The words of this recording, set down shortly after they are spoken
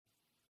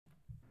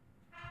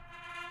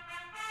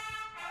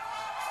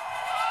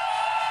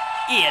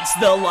It's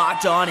the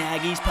Locked On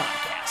Aggies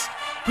podcast,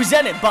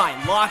 presented by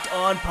Locked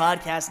On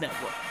Podcast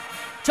Network,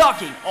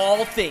 talking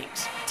all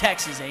things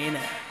Texas A&M.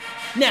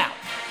 Now,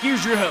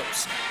 here's your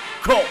host,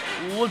 Cole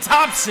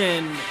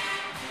Thompson.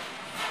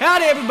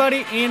 Howdy,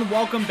 everybody, and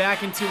welcome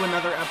back into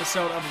another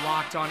episode of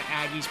Locked On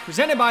Aggies,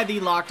 presented by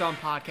the Locked On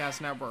Podcast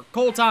Network.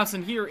 Cole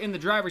Thompson here in the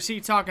driver's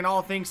seat, talking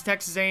all things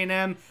Texas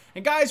A&M.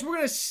 And guys, we're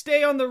going to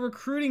stay on the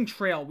recruiting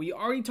trail. We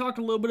already talked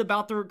a little bit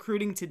about the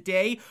recruiting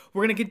today.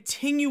 We're going to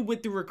continue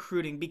with the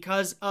recruiting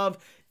because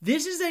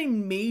this is a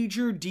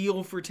major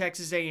deal for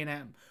Texas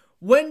A&M.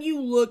 When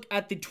you look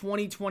at the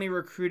 2020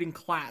 recruiting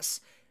class,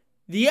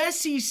 the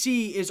SEC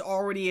is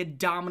already a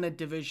dominant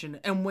division,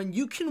 and when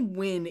you can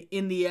win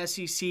in the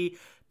SEC,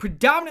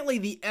 predominantly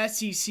the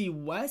SEC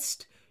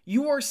West,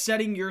 you are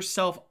setting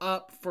yourself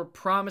up for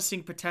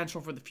promising potential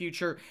for the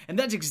future, and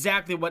that's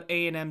exactly what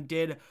A&M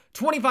did.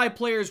 25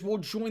 players will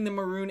join the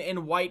Maroon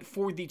and White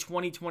for the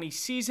 2020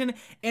 season,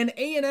 and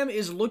A&M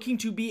is looking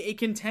to be a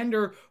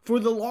contender for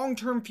the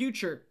long-term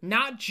future,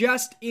 not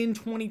just in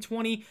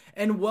 2020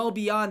 and well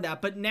beyond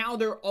that, but now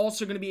they're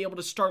also going to be able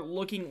to start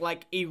looking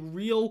like a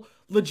real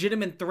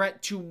legitimate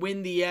threat to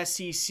win the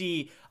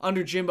SEC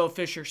under Jimbo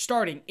Fisher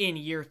starting in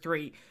year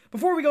 3.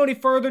 Before we go any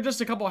further,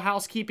 just a couple of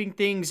housekeeping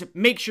things.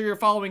 Make sure you're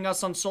following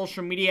us on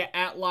social media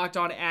at Locked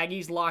On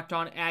Aggies. Locked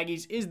On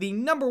Aggies is the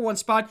 #1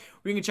 spot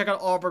where you can check out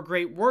all of our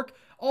great work.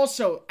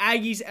 Also,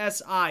 Aggies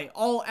SI,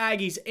 all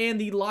Aggies, and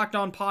the Locked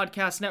On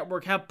Podcast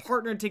Network have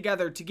partnered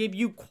together to give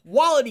you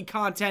quality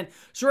content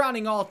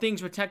surrounding all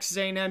things with Texas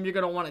A&M. You're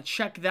going to want to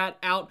check that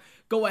out.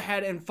 Go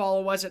ahead and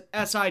follow us at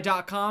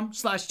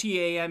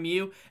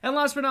si.com/TAMU. And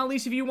last but not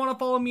least, if you want to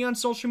follow me on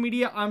social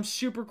media, I'm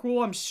super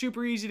cool. I'm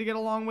super easy to get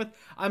along with.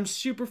 I'm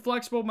super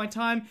flexible with my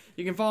time.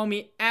 You can follow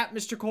me at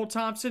Mr. Cole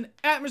Thompson,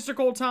 at Mr.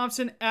 Cole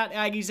Thompson, at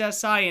Aggies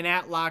SI, and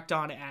at Locked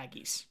On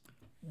Aggies.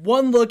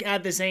 One look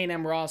at this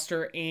A&M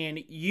roster,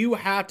 and you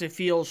have to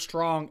feel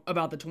strong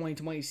about the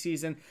 2020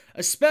 season,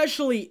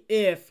 especially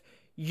if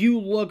you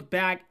look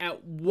back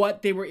at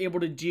what they were able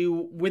to do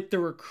with the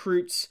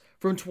recruits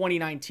from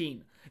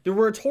 2019. There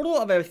were a total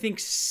of, I think,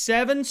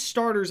 7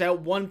 starters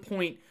at one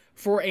point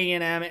for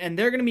A&M, and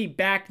they're going to be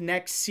back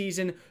next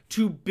season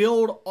to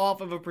build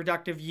off of a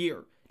productive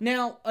year.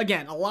 Now,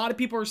 again, a lot of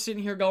people are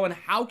sitting here going,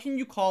 how can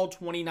you call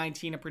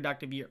 2019 a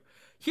productive year?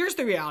 Here's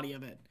the reality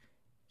of it.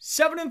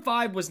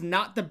 7-5 was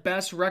not the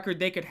best record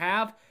they could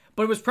have,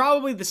 but it was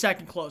probably the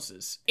second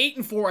closest.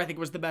 8-4, I think,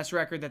 was the best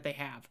record that they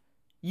have.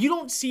 You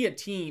don't see a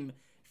team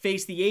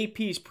face the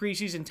AP's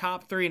preseason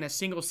top 3 in a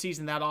single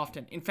season that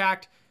often. In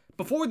fact,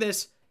 before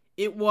this,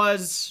 it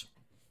was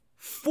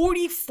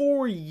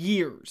 44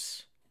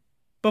 years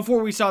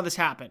before we saw this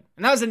happen.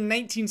 And that was in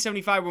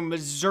 1975 when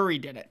Missouri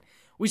did it.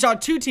 We saw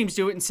 2 teams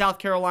do it in South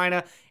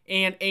Carolina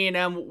and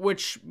A&M,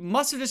 which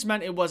must have just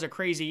meant it was a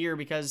crazy year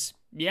because,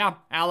 yeah,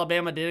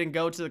 Alabama didn't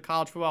go to the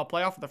college football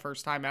playoff for the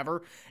first time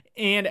ever.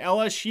 And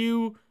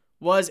LSU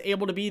was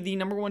able to be the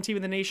 #1 team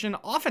in the nation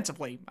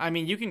offensively. I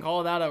mean, you can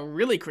call that a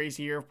really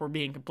crazy year if we're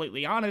being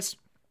completely honest.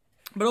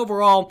 But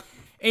overall,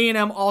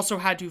 A&M also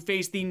had to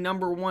face the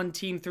 #1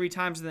 team 3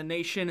 times in the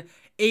nation,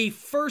 a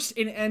first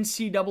in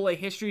NCAA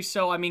history.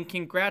 So, I mean,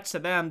 congrats to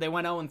them. They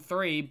went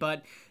 0-3,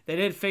 but they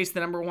did face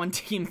the #1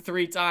 team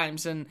 3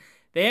 times. And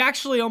they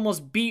actually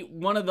almost beat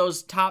one of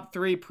those top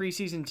 3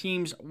 preseason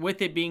teams,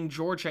 with it being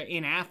Georgia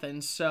in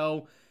Athens.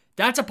 So,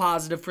 that's a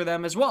positive for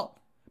them as well.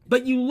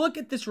 But you look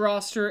at this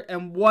roster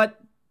and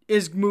what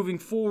is moving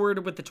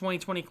forward with the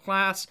 2020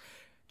 class.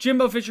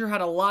 Jimbo Fisher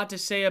had a lot to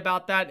say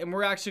about that, and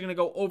we're actually going to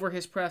go over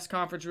his press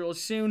conference really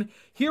soon.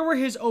 Here were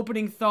his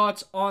opening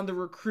thoughts on the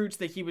recruits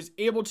that he was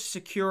able to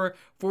secure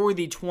for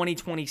the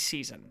 2020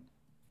 season.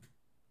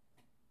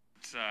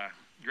 It's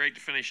great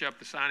to finish up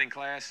the signing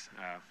class,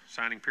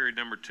 signing period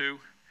number 2.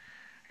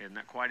 And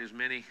not quite as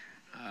many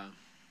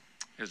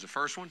as the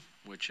first one,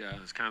 which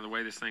is kind of the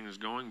way this thing is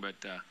going, but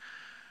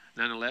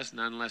nonetheless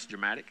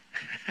dramatic.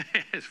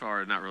 As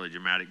far as not really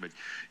dramatic, but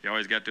you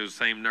always got those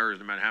same nerves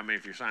no matter how many,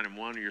 if you're signing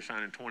 1 or you're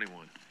signing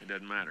 21. It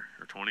doesn't matter,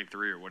 or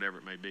 23 or whatever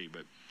it may be.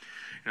 But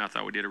I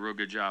thought we did a real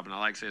good job, and I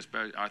like to say,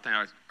 I think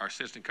our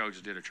assistant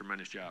coaches did a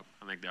tremendous job.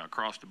 I think that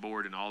across the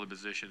board in all the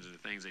positions and the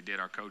things they did,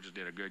 our coaches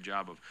did a good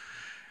job of.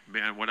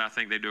 And what I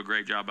think they do a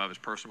great job of is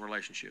personal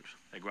relationships.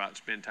 They go out and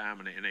spend time,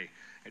 and they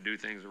do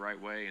things the right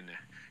way, and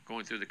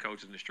going through the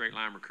coaches and the straight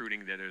line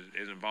recruiting that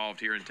is involved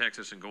here in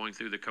Texas, and going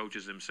through the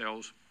coaches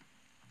themselves.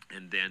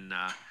 And then,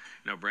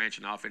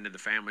 branching off into the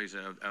families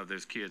of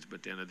those kids.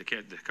 But then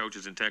the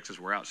coaches in Texas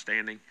were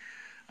outstanding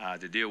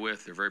to deal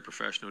with. They're very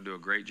professional, do a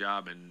great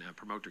job, and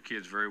promote their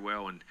kids very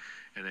well, and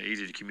they're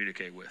easy to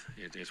communicate with.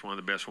 It's one of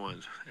the best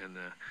ones.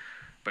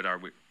 But our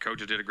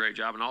coaches did a great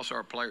job, and also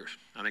our players.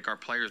 I think our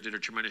players did a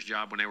tremendous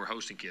job when they were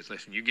hosting kids.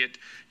 Listen, you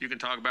can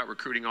talk about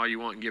recruiting all you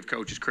want and give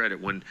coaches credit.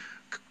 When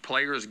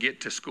players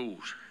get to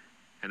schools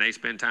and they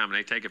spend time and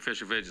they take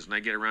official visits and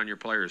they get around your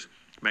players,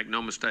 make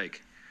no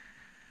mistake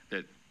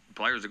that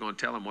players are going to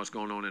tell them what's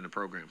going on in the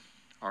program.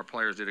 our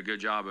players did a good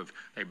job of,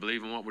 they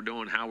believe in what we're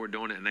doing, how we're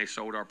doing it, and they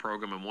sold our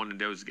program and wanted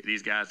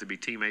these guys to be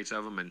teammates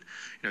of them. And,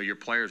 your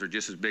players are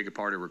just as big a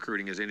part of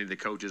recruiting as any of the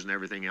coaches and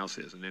everything else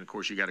is. And then, of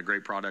course, you got a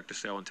great product to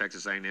sell in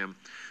Texas A&M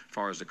as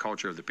far as the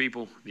culture of the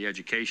people, the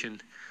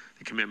education,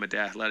 the commitment to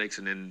athletics,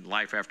 and then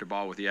life after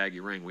ball with the Aggie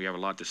ring. We have a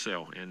lot to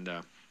sell. And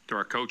to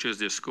our coaches,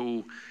 this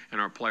school,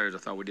 and our players, I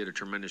thought we did a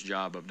tremendous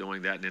job of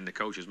doing that. And then the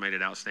coaches made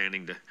it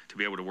outstanding to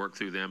be able to work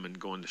through them and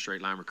go into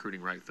straight line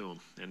recruiting right through them.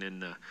 And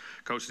then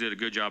coaches did a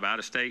good job out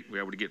of state. We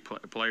were able to get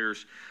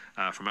players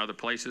from other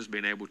places,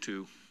 being able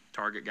to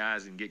target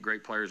guys and get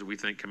great players that we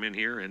think come in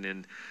here. And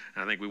then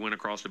I think we went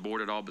across the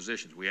board at all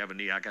positions. We have a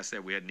need. Like I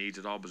said, we had needs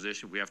at all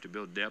positions. We have to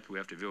build depth. We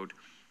have to build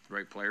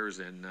great players,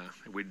 and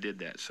we did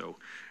that. So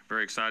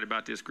very excited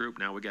about this group.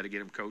 Now we got to get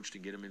them coached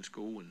and get them in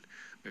school and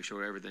make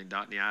sure everything,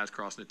 dotting the I's,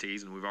 crossing the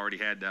T's. And we've already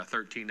had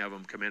 13 of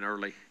them come in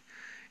early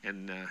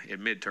and in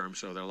midterm.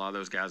 So there are a lot of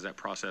those guys, that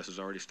process has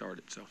already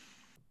started. So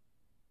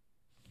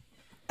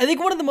I think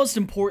one of the most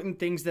important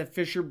things that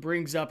Fisher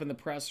brings up in the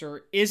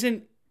presser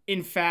isn't,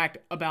 in fact,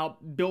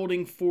 about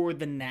building for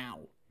the now.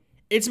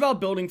 It's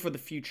about building for the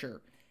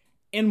future.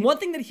 And one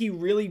thing that he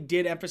really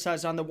did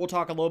emphasize on, that we'll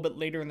talk a little bit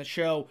later in the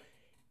show,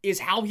 is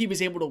how he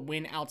was able to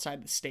win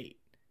outside the state,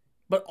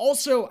 but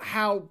also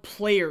how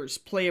players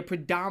play a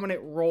predominant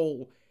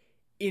role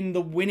in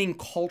the winning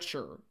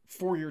culture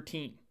for your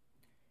team.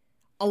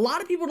 A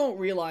lot of people don't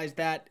realize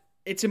that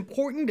it's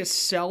important to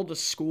sell the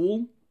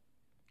school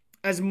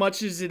as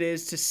much as it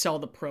is to sell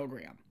the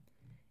program.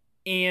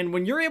 And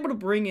when you're able to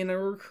bring in a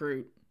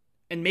recruit,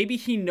 and maybe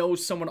he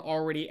knows someone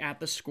already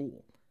at the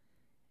school,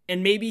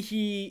 and maybe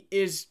he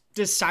is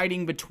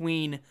deciding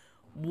between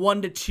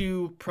 1 to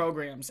 2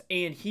 programs,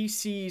 and he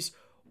sees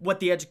what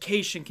the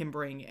education can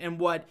bring and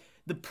what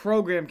the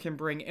program can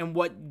bring and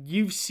what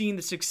you've seen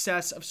the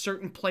success of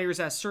certain players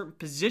at a certain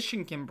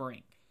position can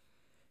bring.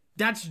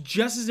 That's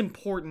just as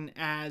important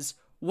as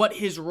what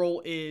his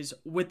role is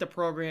with the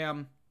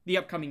program the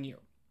upcoming year.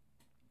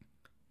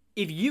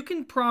 If you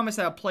can promise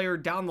that a player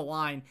down the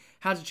line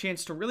has a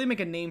chance to really make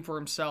a name for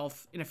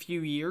himself in a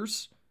few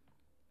years,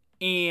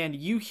 and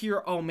you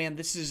hear, oh man,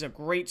 this is a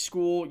great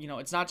school,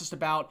 it's not just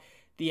about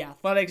the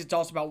athletics, it's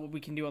also about what we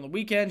can do on the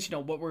weekends,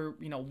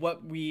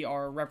 what we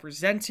are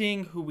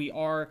representing, who we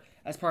are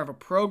as part of a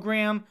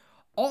program.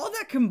 All of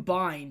that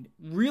combined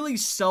really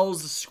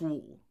sells the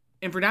school.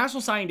 And for National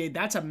Signing Day,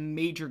 that's a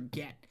major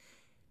get.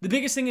 The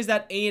biggest thing is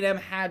that A&M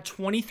had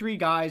 23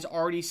 guys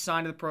already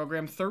signed to the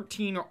program,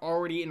 13 are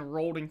already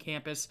enrolled in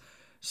campus.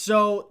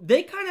 So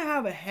they kind of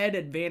have a head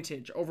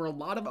advantage over a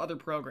lot of other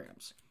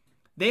programs.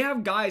 They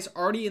have guys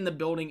already in the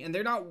building, and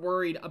they're not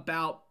worried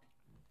about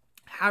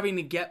having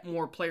to get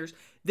more players.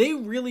 They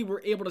really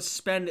were able to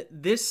spend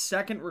this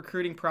second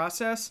recruiting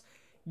process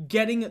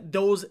getting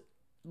those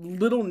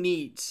little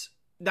needs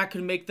that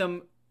could make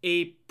them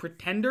a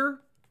pretender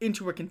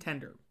into a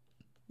contender.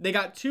 They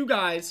got 2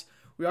 guys,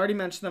 we already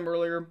mentioned them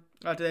earlier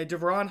today,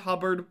 De'Veron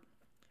Hubbard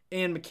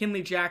and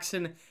McKinley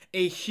Jackson,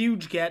 a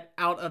huge get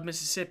out of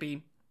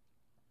Mississippi,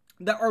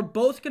 that are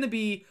both going to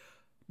be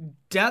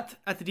depth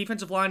at the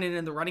defensive line and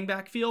in the running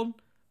back field,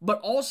 but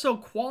also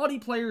quality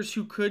players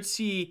who could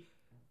see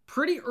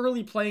pretty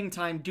early playing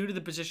time due to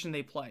the position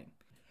they play.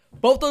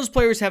 Both those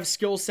players have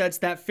skill sets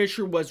that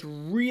Fisher was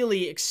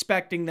really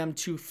expecting them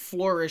to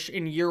flourish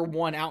in year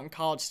 1 out in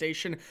College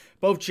Station.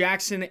 Both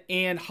Jackson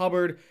and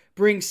Hubbard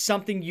bring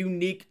something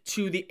unique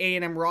to the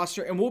A&M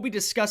roster, and we'll be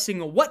discussing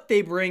what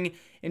they bring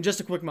in just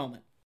a quick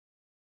moment.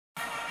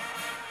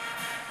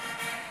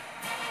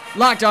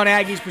 Locked On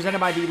Aggies, presented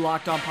by the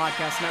Locked On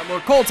Podcast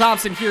Network. Cole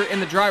Thompson here in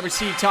the driver's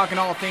seat, talking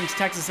all things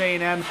Texas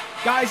A&M.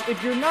 Guys,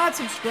 if you're not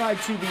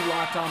subscribed to the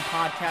Locked On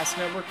Podcast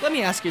Network, let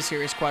me ask you a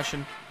serious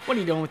question. What are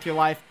you doing with your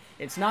life?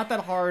 It's not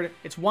that hard.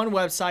 It's one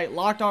website,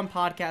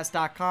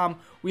 lockedonpodcast.com.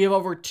 We have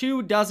over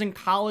 24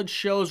 college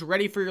shows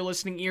ready for your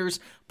listening ears.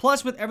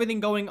 Plus, with everything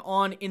going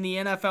on in the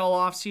NFL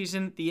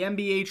offseason, the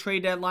NBA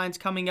trade deadline's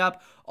coming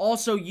up.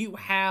 Also, you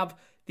have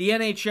the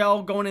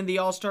NHL going into the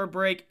All-Star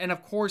break, and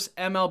of course,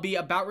 MLB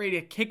about ready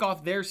to kick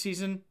off their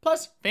season.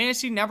 Plus,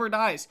 fantasy never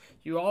dies.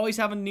 You always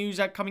have a news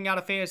coming out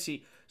of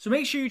fantasy. So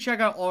make sure you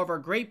check out all of our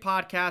great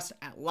podcasts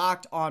at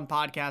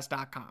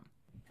lockedonpodcast.com.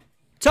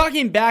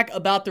 Talking back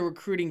about the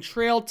recruiting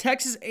trail,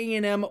 Texas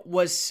A&M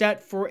was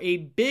set for a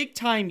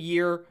big-time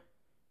year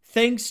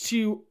thanks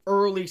to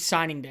early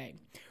signing day.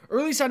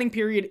 Early signing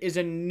period is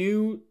a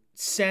new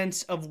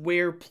sense of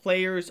where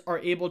players are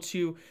able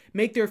to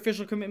make their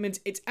official commitments.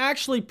 It's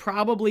actually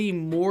probably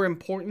more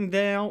important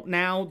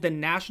now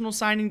than National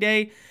Signing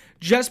Day,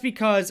 just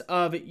because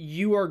of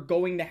you are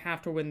going to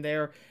have to win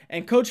there.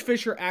 And Coach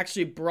Fisher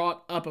actually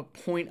brought up a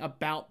point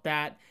about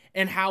that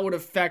and how it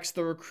affects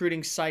the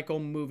recruiting cycle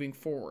moving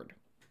forward.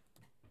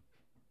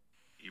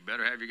 you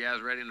better have your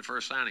guys ready in the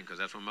first signing because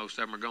that's when most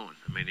of them are going.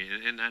 I mean,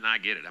 and I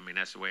get it. I mean,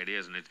 that's the way it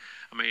is. And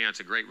it's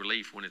a great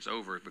relief when it's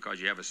over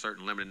because you have a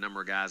certain limited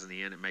number of guys in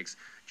the end. It makes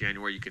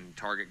January you can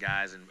target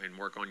guys and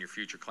work on your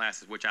future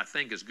classes, which I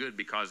think is good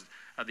because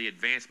of the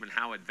advancement,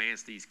 how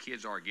advanced these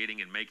kids are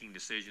getting and making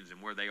decisions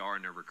and where they are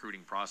in their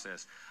recruiting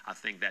process. I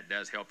think that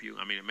does help you.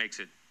 I mean, it makes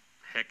it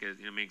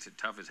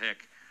tough as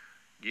heck.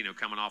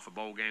 Coming off a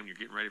bowl game, you're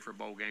getting ready for a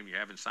bowl game, you're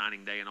having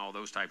signing day and all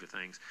those types of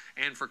things.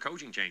 And for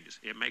coaching changes,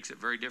 it makes it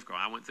very difficult.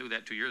 I went through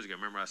that 2 years ago.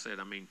 Remember I said,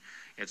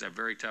 it's a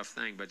very tough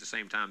thing, but at the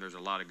same time, there's a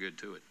lot of good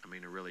to it. I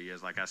mean, it really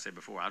is. Like I said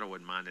before, I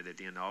wouldn't mind it at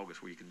the end of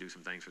August where you can do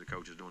some things for the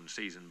coaches during the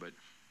season, but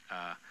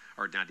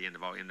or not the end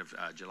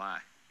of July,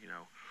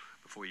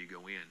 before you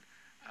go in.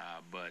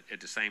 But at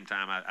the same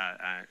time,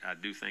 I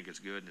do think it's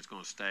good and it's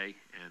going to stay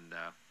and,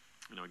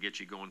 get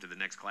you going to the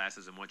next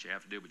classes and what you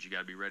have to do, but you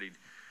got to be ready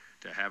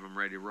to have them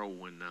ready to roll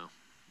when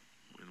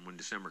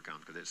December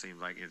comes, because it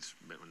seems like it's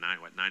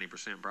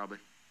 90% probably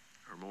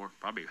or more,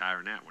 probably higher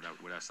than that.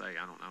 Would I say?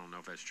 I don't know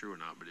if that's true or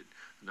not, but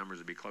the numbers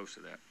would be close to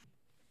that.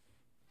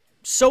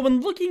 So when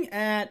looking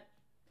at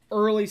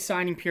early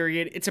signing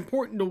period, it's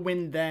important to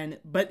win then,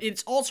 but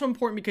it's also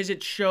important because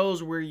it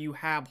shows where you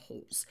have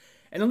holes.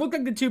 And it looked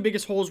like the two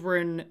biggest holes were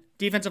in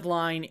defensive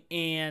line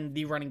and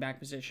the running back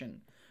position.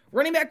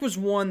 Running back was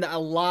one that a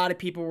lot of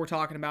people were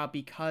talking about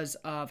because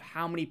of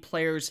how many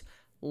players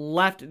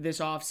left this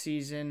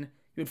offseason.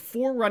 You had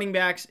 4 running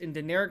backs in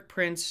Deneric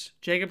Prince,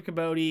 Jacob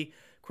Kibodi,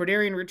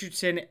 Cordarian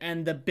Richardson,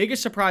 and the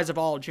biggest surprise of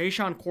all,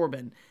 Jashaun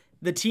Corbin,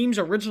 the team's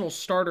original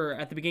starter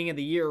at the beginning of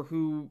the year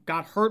who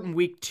got hurt in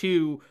week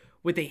 2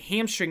 with a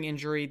hamstring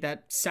injury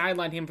that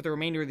sidelined him for the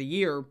remainder of the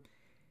year.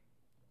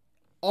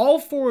 All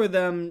 4 of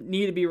them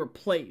need to be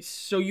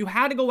replaced. So you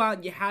had to go out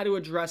and you had to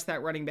address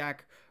that running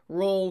back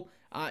role.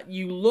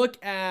 You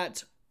look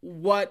at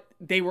what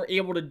they were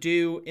able to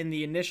do in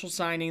the initial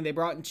signing. They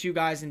brought in 2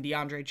 guys in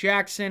DeAndre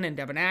Jackson and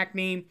Devin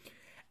Ackney.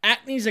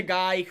 Ackney's a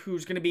guy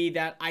who's going to be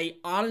that I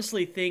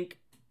honestly think,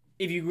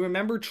 if you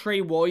remember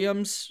Trey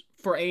Williams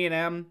for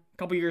A&M a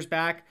couple years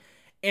back,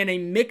 and a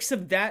mix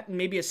of that and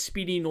maybe a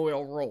Speedy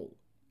Noyle role.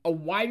 A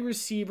wide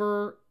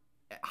receiver,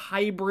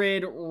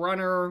 hybrid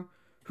runner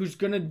who's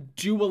going to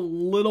do a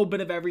little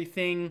bit of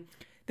everything.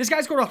 This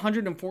guy scored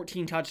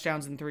 114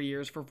 touchdowns in 3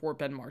 years for Fort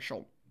Bend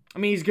Marshall. I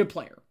mean, he's a good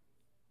player.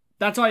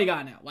 That's all you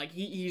got now. Like,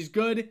 he's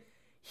good.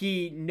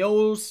 He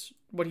knows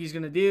what he's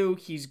going to do.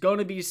 He's going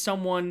to be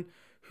someone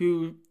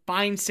who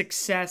finds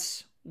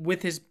success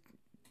with his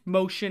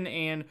motion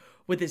and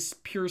with his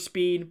pure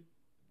speed.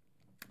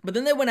 But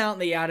then they went out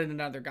and they added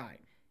another guy.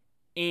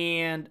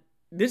 And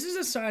this is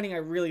a signing I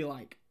really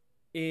like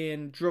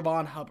in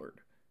Dravon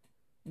Hubbard.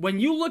 When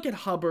you look at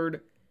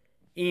Hubbard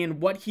and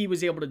what he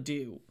was able to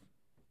do,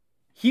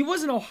 he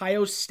was an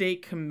Ohio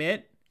State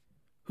commit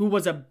who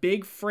was a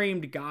big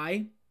framed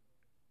guy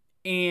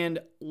and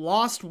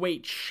lost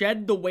weight,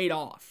 shed the weight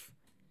off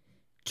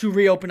to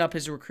reopen up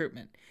his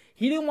recruitment.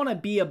 He didn't want to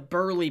be a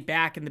burly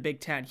back in the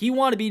Big Ten. He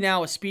wanted to be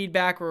now a speed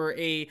back or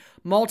a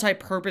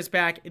multi-purpose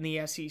back in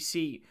the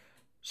SEC.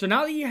 So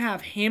now that you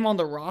have him on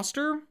the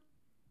roster,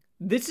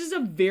 this is a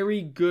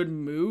very good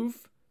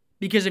move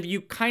because if you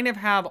kind of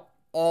have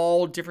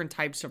all different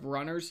types of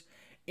runners,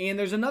 and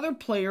there's another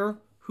player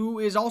who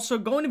is also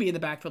going to be in the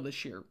backfield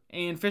this year,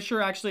 and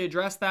Fisher actually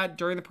addressed that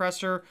during the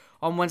presser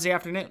on Wednesday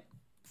afternoon.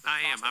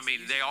 I am. I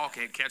mean, they all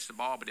can catch the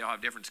ball, but they all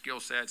have different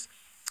skill sets.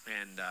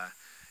 And,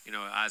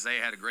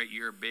 Isaiah had a great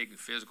year, big and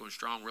physical and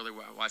strong. Really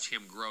watch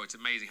him grow. It's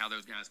amazing how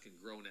those guys can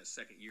grow in that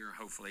second year,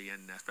 hopefully,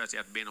 and especially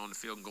after being on the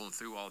field and going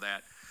through all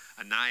that.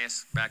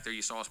 Anias, back there,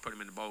 you saw us put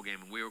him in the bowl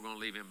game, and we were going to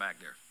leave him back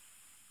there.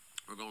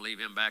 We're going to leave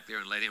him back there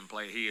and let him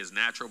play. He is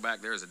natural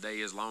back there as the day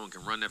is long,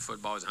 can run that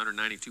football. He's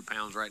 192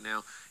 pounds right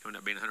now. He'll end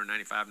up being a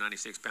 195,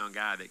 96-pound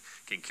guy that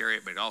can carry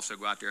it, but also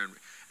go out there and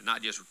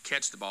not just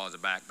catch the ball as a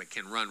back, but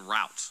can run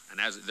routes. And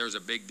there's a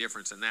big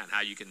difference in that,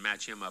 how you can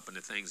match him up and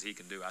the things he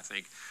can do. I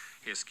think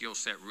his skill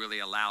set really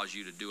allows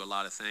you to do a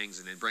lot of things.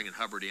 And then bringing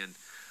Hubbard in,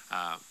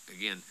 a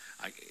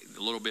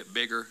little bit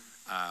bigger,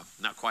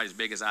 not quite as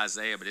big as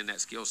Isaiah, but in that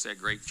skill set,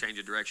 great change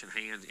of direction,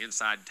 hands,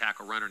 inside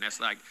tackle runner. And that's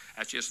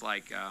just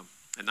like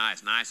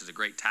Anias. Anias is a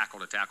great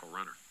tackle-to-tackle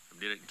runner.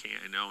 Did it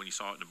and you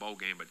saw it in the bowl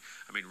game, but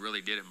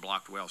really did it and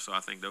blocked well. So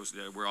I think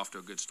we're off to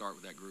a good start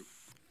with that group.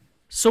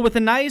 So with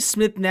Anias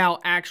Smith now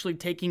actually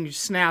taking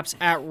snaps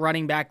at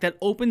running back, that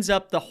opens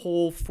up the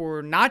hole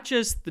for not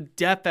just the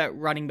depth at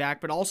running back,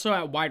 but also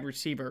at wide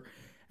receiver.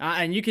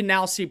 And you can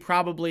now see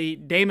probably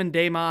Damon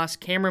Damos,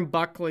 Cameron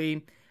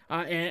Buckley,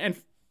 and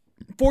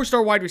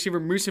 4-star wide receiver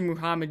Musa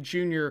Muhammad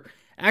Jr.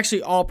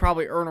 actually all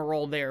probably earn a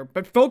role there.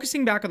 But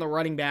focusing back on the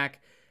running back,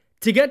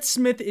 to get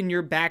Smith in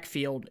your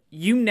backfield,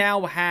 you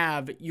now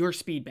have your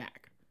speed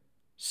back.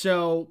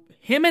 So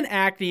him and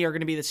Ackney are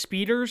going to be the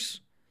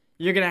speeders.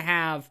 You're going to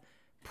have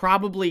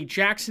probably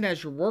Jackson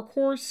as your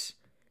workhorse.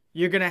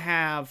 You're going to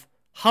have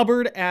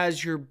Hubbard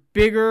as your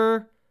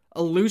bigger,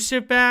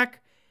 elusive back.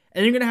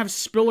 And you're going to have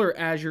Spiller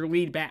as your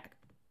lead back.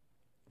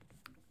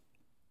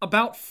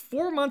 About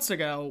 4 months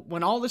ago,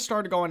 when all this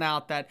started going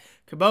out that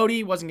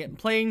Kibodi wasn't getting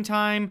playing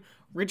time,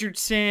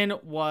 Richardson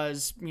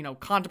was,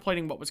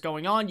 contemplating what was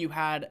going on. You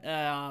had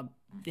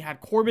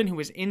Corbin, who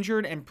was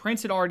injured, and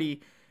Prince had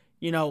already,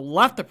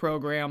 left the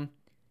program.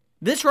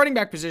 This running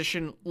back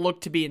position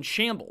looked to be in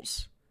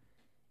shambles.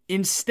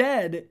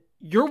 Instead,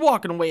 you're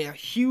walking away a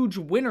huge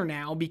winner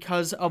now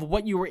because of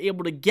what you were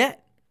able to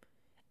get.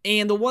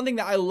 And the one thing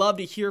that I love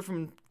to hear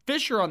from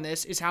Fisher on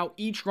this is how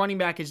each running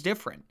back is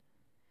different.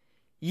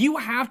 You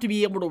have to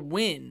be able to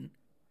win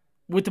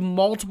with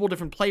multiple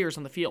different players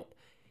on the field.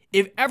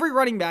 If every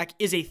running back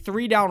is a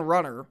 3-down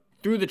runner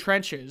through the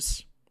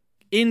trenches,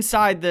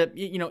 inside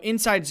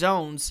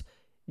zones,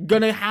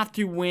 gonna have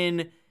to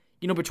win,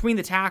 between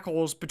the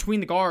tackles, between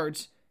the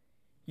guards,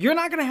 you're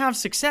not gonna have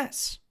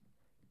success.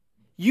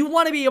 You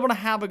want to be able to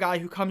have a guy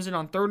who comes in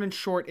on 3rd and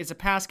short, is a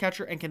pass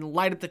catcher, and can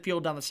light up the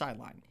field down the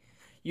sideline.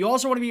 You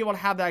also want to be able to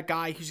have that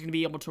guy who's going to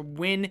be able to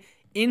win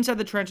inside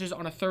the trenches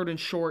on a 3rd and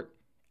short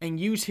and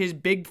use his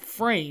big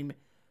frame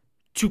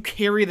to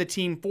carry the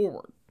team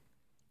forward.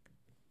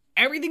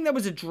 Everything that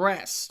was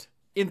addressed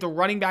in the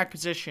running back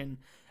position,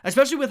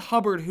 especially with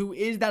Hubbard, who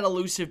is that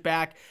elusive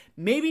back,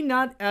 maybe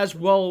not as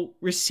well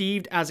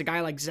received as a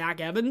guy like Zach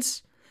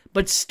Evans,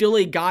 but still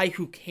a guy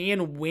who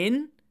can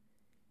win,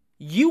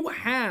 you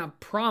have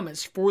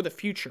promise for the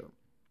future.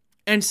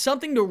 And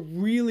something to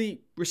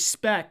really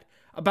respect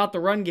about the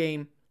run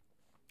game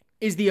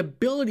is the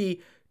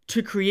ability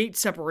to create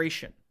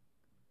separation.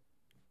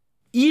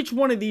 Each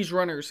one of these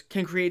runners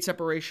can create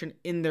separation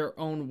in their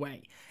own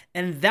way.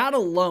 And that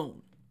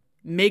alone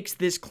makes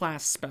this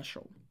class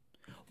special.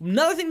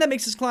 Another thing that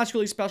makes this class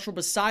really special,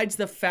 besides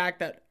the fact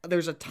that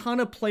there's a ton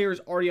of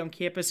players already on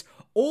campus,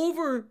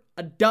 over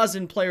a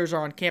dozen players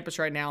are on campus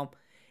right now,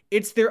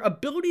 it's their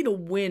ability to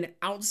win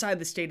outside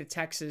the state of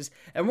Texas.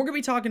 And we're going to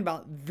be talking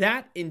about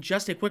that in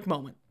just a quick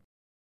moment.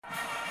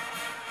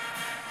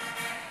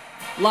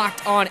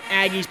 Locked On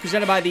Aggies,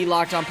 presented by the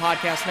Locked On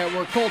Podcast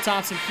Network. Cole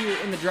Thompson here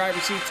in the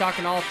driver's seat,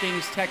 talking all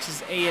things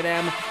Texas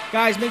A&M.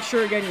 Guys, make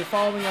sure, again, you're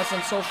following us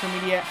on social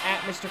media at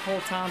Mr.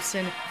 Cole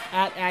Thompson,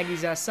 at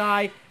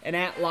AggiesSI, and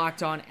at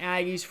Locked On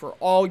Aggies for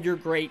all your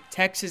great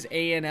Texas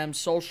A&M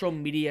social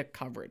media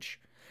coverage.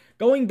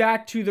 Going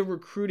back to the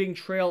recruiting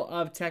trail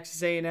of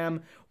Texas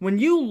A&M, when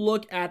you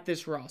look at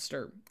this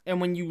roster, and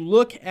when you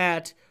look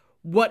at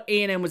what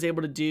A&M was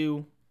able to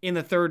do in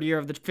the 3rd year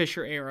of the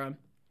Fisher era,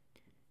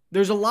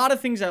 there's a lot of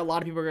things that a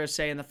lot of people are going to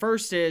say, and the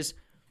first is,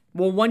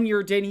 well, 1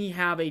 year, didn't he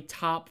have a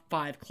top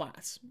 5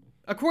 class?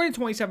 According to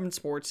 27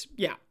 Sports,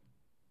 yeah.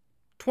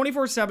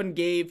 24/7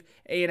 gave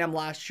A&M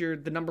last year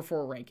the number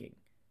 4 ranking.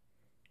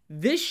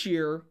 This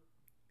year,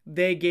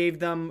 they gave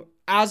them,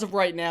 as of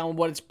right now,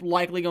 what it's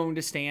likely going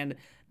to stand,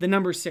 the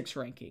number 6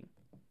 ranking.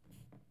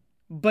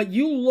 But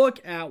you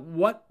look at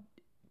what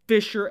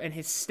Fisher and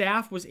his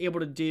staff was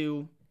able to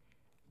do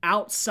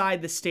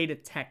outside the state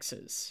of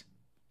Texas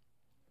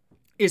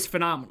is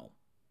phenomenal.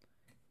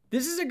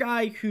 This is a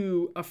guy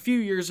who a few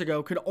years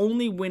ago could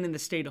only win in the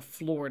state of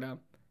Florida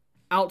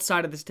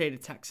outside of the state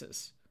of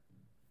Texas.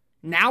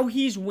 Now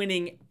he's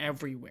winning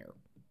everywhere.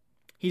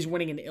 He's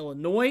winning in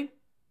Illinois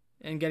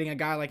and getting a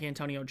guy like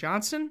Antonio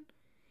Johnson.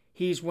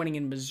 He's winning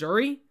in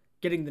Missouri,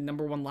 getting the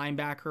number 1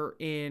 linebacker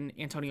in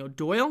Antonio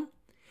Doyle.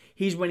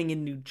 He's winning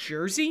in New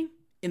Jersey,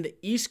 in the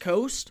East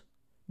Coast,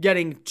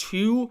 getting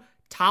 2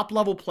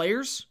 top-level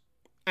players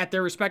at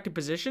their respective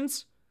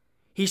positions.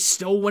 He's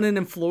still winning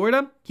in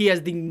Florida. He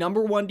has the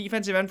number 1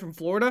 defensive end from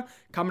Florida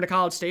coming to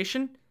College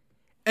Station.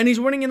 And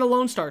he's winning in the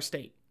Lone Star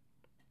State.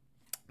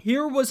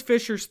 Here was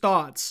Fisher's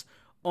thoughts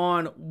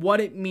on what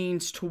it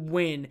means to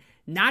win,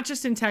 not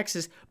just in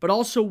Texas, but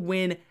also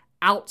win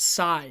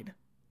outside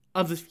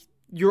of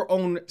your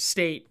own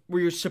state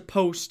where you're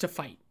supposed to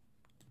fight.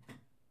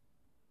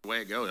 The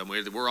way it goes. I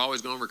mean, we're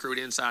always going to recruit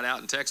inside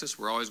out in Texas.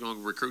 We're always going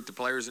to recruit the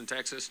players in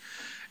Texas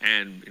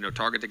and,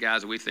 target the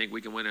guys that we think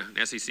we can win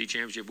an SEC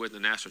championship with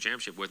and a national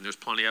championship with. And there's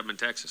plenty of them in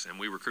Texas. And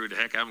we recruit the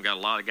heck out of them. Got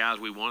a lot of guys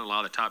we want, a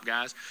lot of the top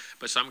guys.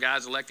 But some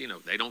guys elect,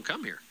 they don't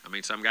come here. I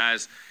mean, some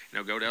guys,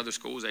 go to other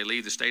schools. They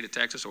leave the state of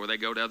Texas or they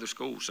go to other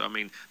schools. So, I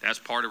mean, that's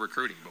part of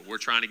recruiting. But we're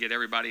trying to get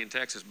everybody in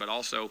Texas. But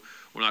also,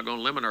 we're not going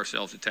to limit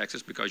ourselves to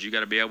Texas because you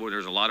got to be able,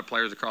 there's a lot of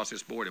players across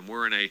this board. And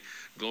we're in a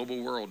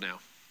global world now.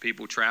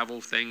 People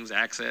travel, things,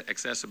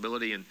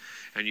 accessibility, and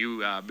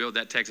you build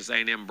that Texas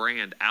A&M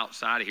brand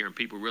outside of here, and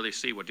people really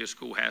see what this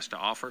school has to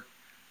offer.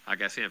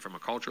 Like I said, from a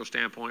cultural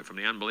standpoint, from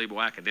the unbelievable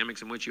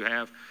academics in which you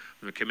have,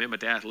 from the commitment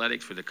to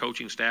athletics, for the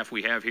coaching staff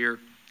we have here,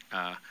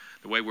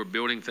 the way we're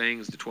building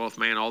things, the 12th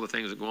man, all the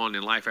things that go on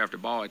in life after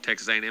ball at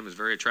Texas A&M is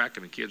very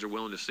attractive, and kids are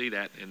willing to see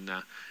that and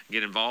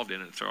get involved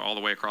in it. So all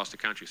the way across the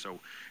country. So,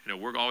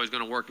 we're always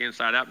going to work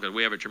inside out because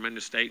we have a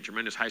tremendous state,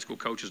 tremendous high school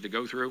coaches to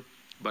go through,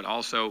 but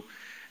also,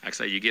 like I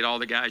say, you get all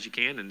the guys you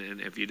can, and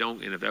if you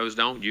don't, and if those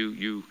don't,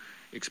 you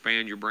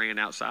expand your brand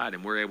outside,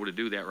 and we're able to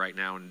do that right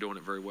now and doing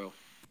it very well.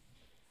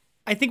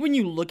 I think when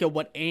you look at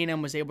what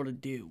A&M was able to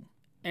do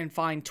and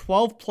find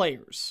 12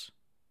 players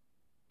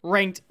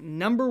ranked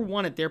number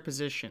 1 at their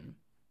position,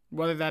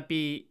 whether that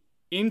be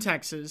in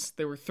Texas,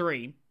 there were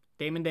 3,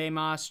 Damon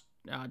Damos,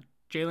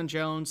 Jalen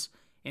Jones,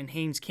 and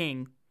Haynes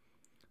King.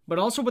 but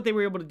also what they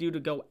were able to do to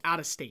go out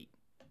of state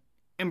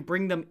and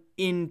bring them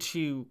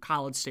into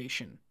College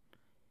Station.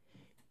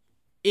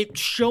 It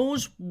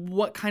shows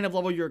what kind of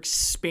level you're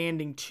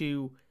expanding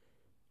to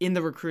in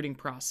the recruiting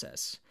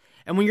process.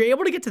 And when you're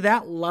able to get to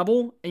that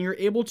level and you're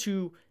able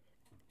to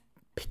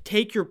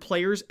take your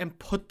players and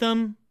put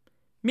them,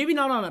 maybe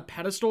not on a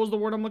pedestal is the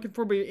word I'm looking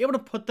for, but you're able to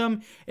put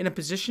them in a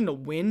position to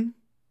win.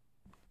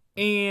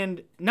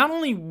 And not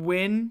only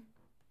win,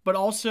 but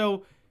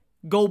also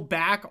go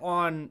back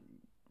on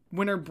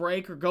winter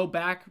break or go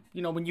back,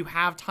 when you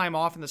have time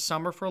off in the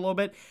summer for a little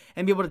bit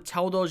and be able to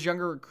tell those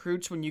younger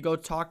recruits when you go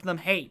talk to them,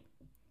 hey,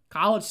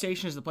 College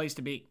Station is the place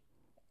to be.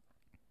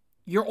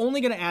 You're only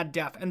going to add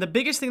depth. And the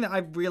biggest thing that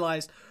I've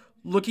realized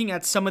looking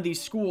at some of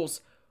these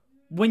schools,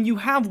 when you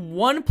have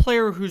one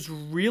player who's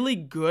really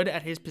good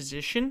at his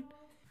position,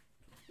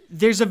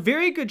 there's a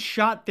very good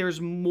shot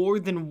there's more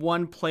than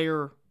one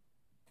player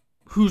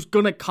who's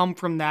going to come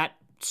from that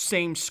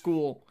same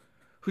school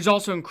who's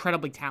also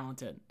incredibly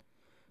talented.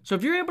 So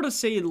if you're able to,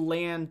 say,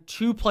 land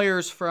two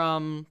players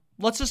from,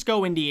 let's just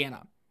go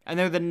Indiana, and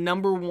they're the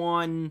number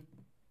one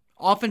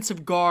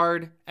offensive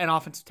guard and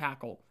offensive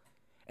tackle,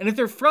 and if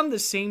they're from the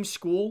same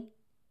school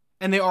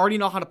and they already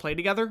know how to play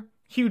together,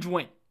 huge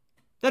win.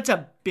 That's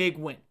a big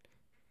win.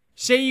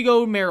 Say you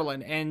go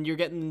Maryland and you're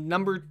getting the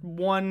number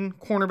one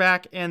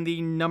cornerback and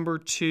the number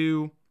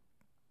two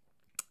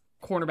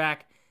cornerback,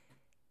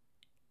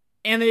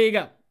 and there you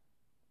go.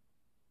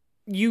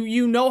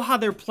 You know how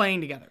they're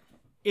playing together.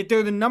 If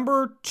they're the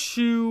number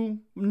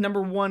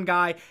one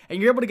guy,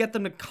 and you're able to get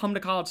them to come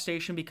to College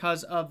Station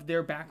because of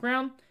their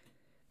background,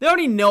 they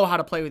already know how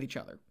to play with each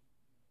other.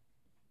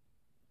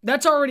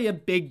 That's already a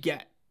big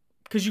get,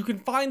 because you can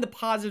find the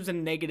positives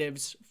and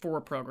negatives for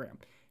a program.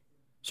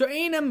 So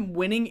A&M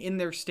winning in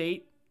their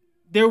state,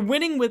 they're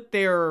winning with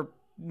their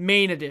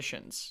main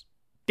additions.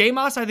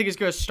 Demas, I think, is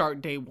going to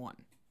start day one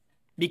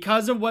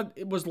because of what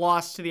was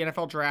lost to the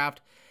NFL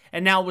draft,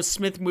 and now with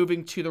Smith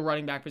moving to the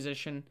running back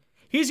position,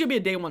 he's going to be a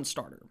day one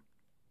starter.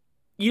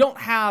 You don't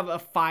have a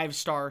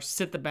 5-star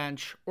sit the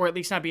bench, or at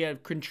least not be a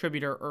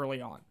contributor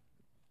early on.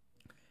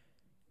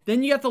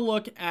 Then you have to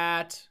look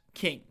at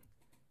King.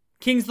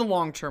 King's the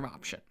long-term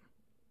option.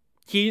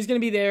 He's going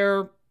to be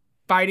there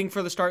fighting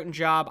for the starting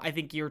job, I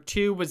think, year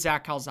 2 with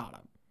Zach Calzada.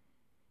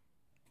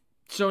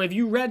 So if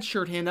you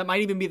redshirt him, that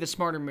might even be the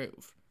smarter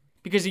move,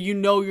 because you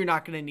know you're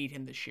not going to need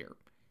him this year.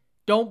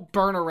 Don't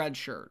burn a red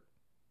shirt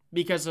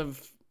because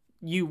of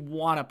you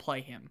want to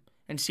play him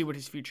and see what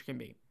his future can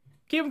be.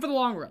 Keep him for the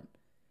long run.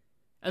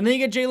 And then you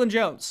get Jalen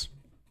Jones,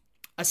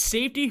 a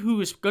safety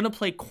who is going to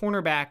play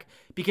cornerback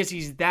because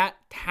he's that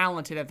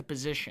talented at the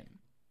position.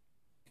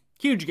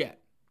 Huge get.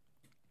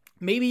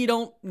 Maybe you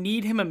don't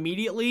need him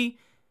immediately,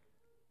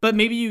 but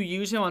maybe you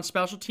use him on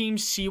special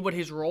teams, see what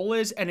his role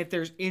is, and if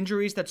there's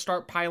injuries that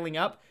start piling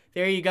up,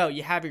 there you go.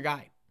 You have your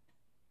guy.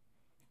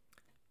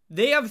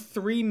 They have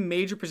 3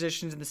 major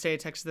positions in the state of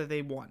Texas that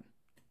they won.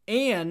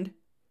 And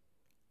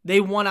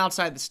they won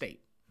outside the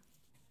state.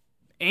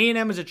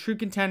 A&M is a true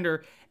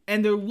contender,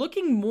 and they're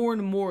looking more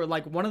and more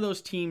like one of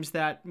those teams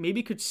that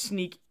maybe could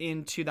sneak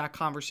into that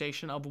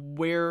conversation of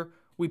where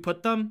we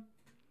put them.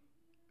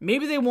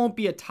 Maybe they won't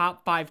be a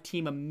top 5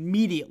 team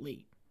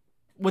immediately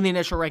when the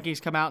initial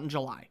rankings come out in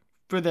July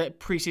for the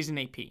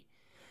preseason AP.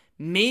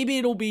 Maybe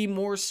it'll be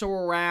more so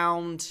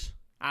around,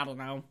 I don't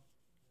know,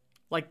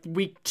 like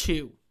week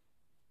 2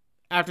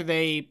 after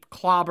they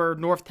clobber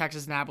North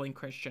Texas and Abilene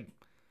Christian.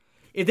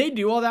 If they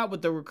do all that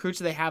with the recruits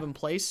that they have in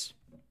place,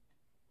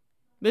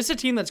 this is a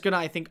team that's going to,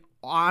 I think,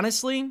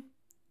 honestly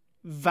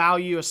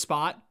value a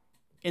spot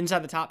inside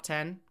the top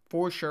 10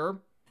 for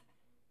sure.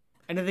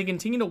 And if they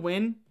continue to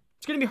win,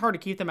 it's going to be hard to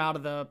keep them out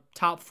of the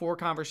top 4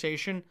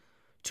 conversation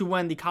to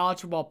when the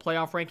college football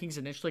playoff rankings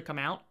initially come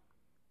out.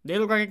 They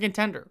look like a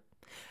contender.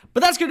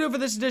 But that's going to do it for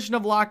this edition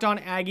of Locked On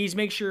Aggies.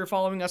 Make sure you're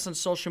following us on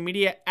social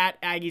media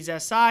at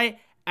AggiesSI,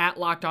 at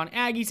Locked On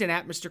Aggies, and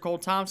at Mr. Cole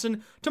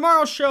Thompson.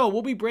 Tomorrow's show,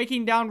 we'll be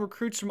breaking down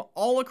recruits from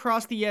all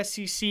across the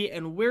SEC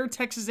and where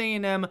Texas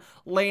A&M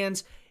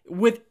lands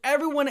with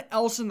everyone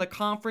else in the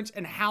conference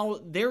and how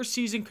their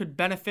season could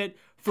benefit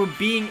for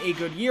being a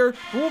good year.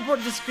 We'll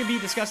be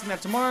discussing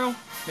that tomorrow.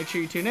 Make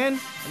sure you tune in.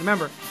 And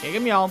remember,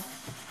 get me y'all.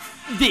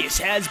 This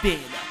has been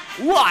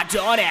Locked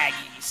On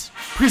Aggies,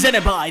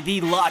 presented by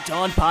the Locked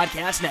On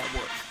Podcast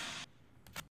Network.